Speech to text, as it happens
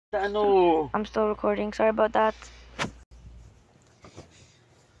I'm still recording. Sorry about that.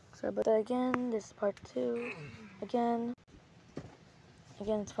 Sorry about that again. This is part 2. Again,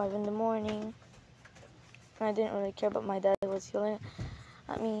 it's 5 in the morning. And I didn't really care about my dad was yelling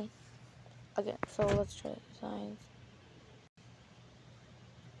at me. Again, so let's try signs.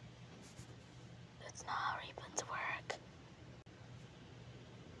 That's not how ribbons work.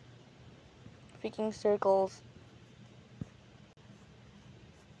 Freaking circles.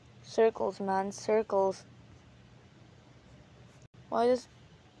 Circles, man. Circles. Why does...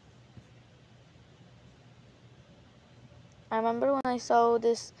 I remember when I saw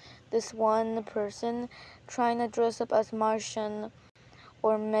this one person trying to dress up as Martian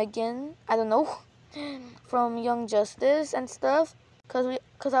or Megan, I don't know, from Young Justice and stuff. Cause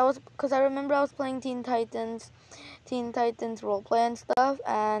I remember I was playing Teen Titans roleplay and stuff,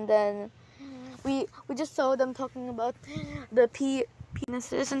 and then we just saw them talking about the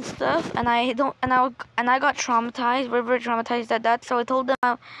penises and stuff, and I got traumatized, very traumatized at that. So I told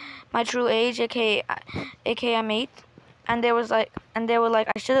them my true age, aka I'm 8, and they were like,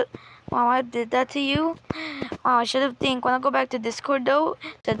 I should, wow, I did that to you. Wow, I should have think. When I go back to Discord though,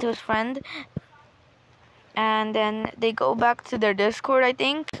 said to his friend, and then they go back to their Discord, I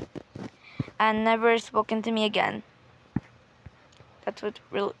think, and never spoken to me again. That's what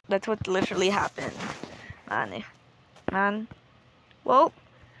literally happened, man. Well,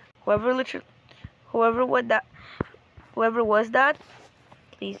 whoever was that,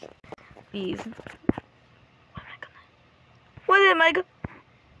 please. What am I?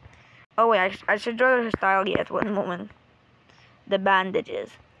 Oh wait, I should draw her style yet. One moment. The bandages,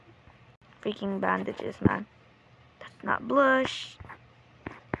 freaking bandages, man. That's not blush.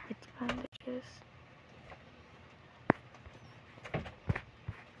 It's bandages.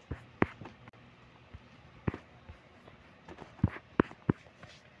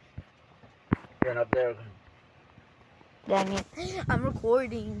 You're not there. Dang it. I'm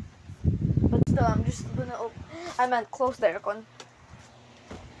recording. But still, I'm just gonna I meant close the aircon.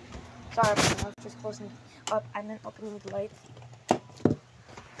 Sorry, I was just closing up. I meant opening the lights.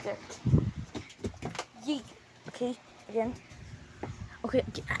 There. Yeet. Okay, again. Okay.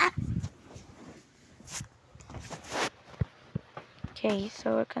 Okay,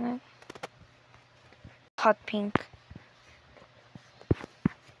 so we're gonna hot pink.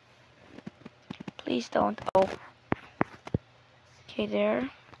 Please don't. Oh. Okay, there.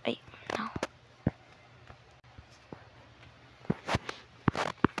 No.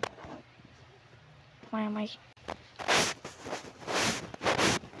 Why am I?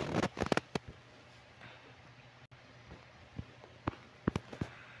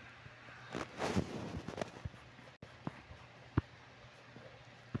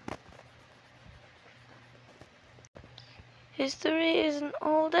 History isn't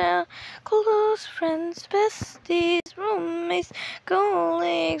all that. Close friends, besties, roommates,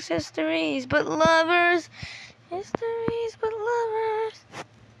 colleagues, histories, but lovers. Histories, but lovers.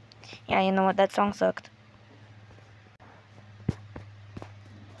 Yeah, you know what? That song sucked.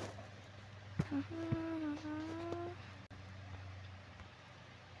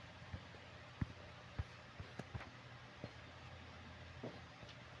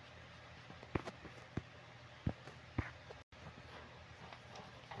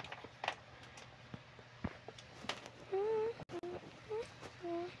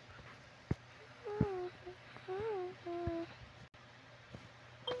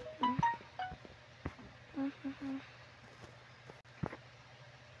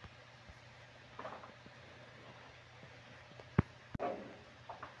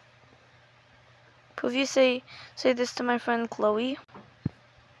 Could you say this to my friend Chloe?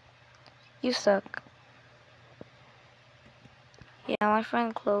 You suck. Yeah, my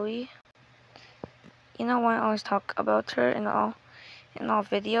friend Chloe. You know why I always talk about her in all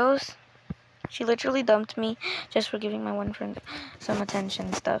videos? She literally dumped me just for giving my one friend some attention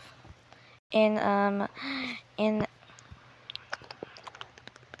and stuff. In what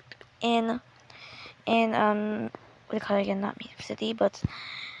do you call it again? Not Meat City, but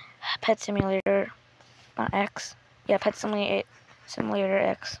Pet Simulator X. Yeah, Pet Simulator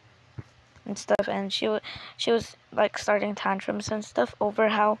X and stuff. And she was like starting tantrums and stuff over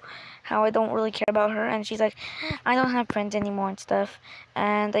how I don't really care about her. And she's like, I don't have friends anymore and stuff.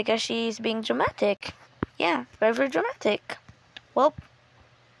 And I guess she's being dramatic. Yeah, very dramatic. Well,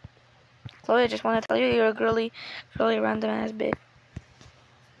 Chloe, I just want to tell you, you're a girly random ass bitch.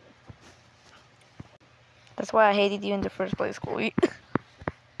 That's why I hated you in the first place, Chloe.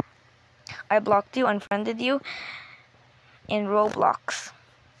 I blocked you, unfriended you in Roblox.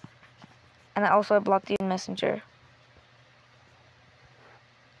 And I also blocked you in Messenger.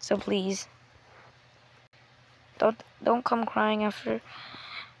 So please, don't come crying after.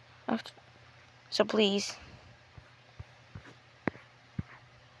 So please.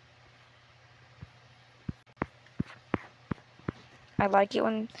 I like it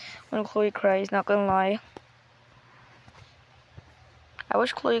when Chloe cries, not gonna lie. I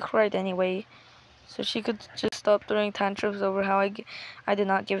wish Chloe cried anyway, so she could just stop throwing tantrums over how I did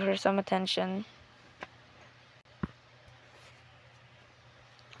not give her some attention.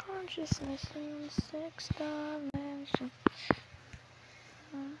 Consciousness in the sixth dimension.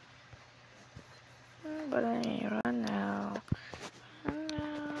 But I need to run now.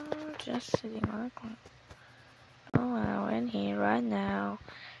 Just sitting on the corner. Oh wow, in here right now.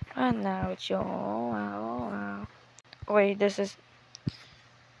 Right now it's your oh wow. Wait, this is.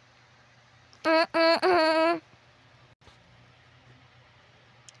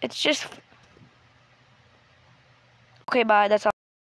 It's just. Okay, bye. That's all.